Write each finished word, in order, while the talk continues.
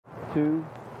2,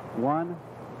 1,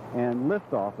 and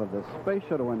liftoff of the Space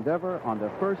Shuttle Endeavour on the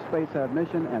first SPACEHAB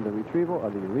mission and the retrieval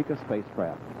of the EURECA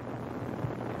spacecraft.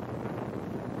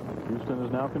 Houston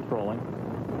is now controlling.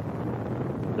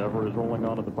 Endeavour is rolling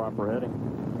onto the proper heading.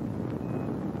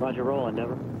 Roger, roll,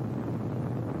 Endeavour.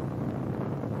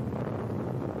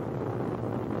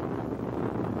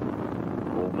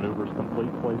 Roll maneuvers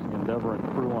complete, placing Endeavour and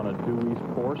crew on a due east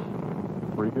course.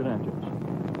 3 good engines.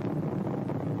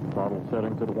 Throttle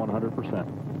setting to the 100%.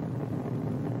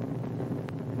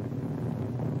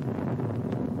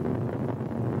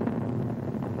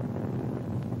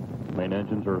 Main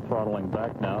engines are throttling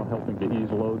back now, helping to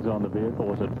ease loads on the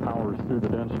vehicle as it powers through the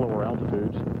dense lower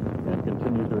altitudes and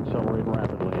continues to accelerate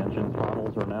rapidly. Engine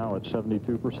throttles are now at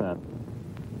 72%.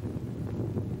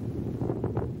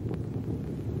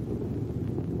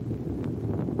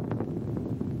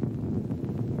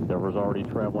 Endeavour is already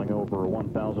traveling over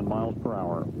 1,000 miles per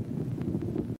hour.